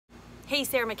Hey,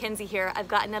 Sarah Mackenzie here. I've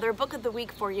got another book of the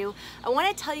week for you. I want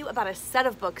to tell you about a set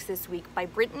of books this week by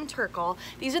Brinton Turkle.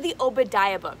 These are the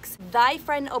Obadiah books. Thy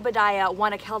friend Obadiah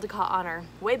won a Caldecott honor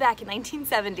way back in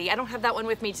 1970. I don't have that one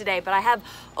with me today, but I have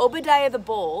Obadiah the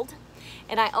Bold,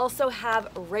 and I also have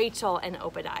Rachel and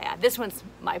Obadiah. This one's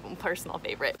my personal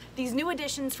favorite. These new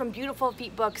editions from Beautiful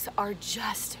Feet Books are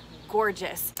just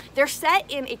gorgeous. They're set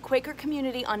in a Quaker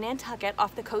community on Nantucket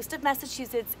off the coast of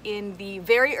Massachusetts in the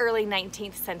very early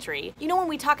 19th century. You know, when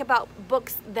we talk about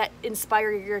books that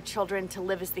inspire your children to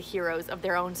live as the heroes of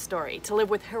their own story, to live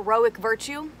with heroic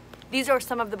virtue, these are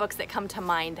some of the books that come to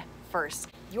mind first.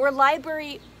 Your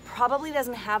library probably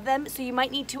doesn't have them, so you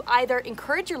might need to either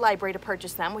encourage your library to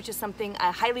purchase them, which is something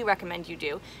I highly recommend you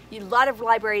do. A lot of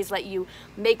libraries let you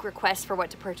make requests for what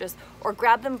to purchase, or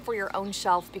grab them for your own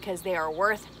shelf because they are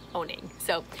worth owning.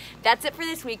 So that's it for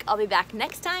this week. I'll be back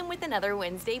next time with another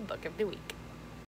Wednesday Book of the Week.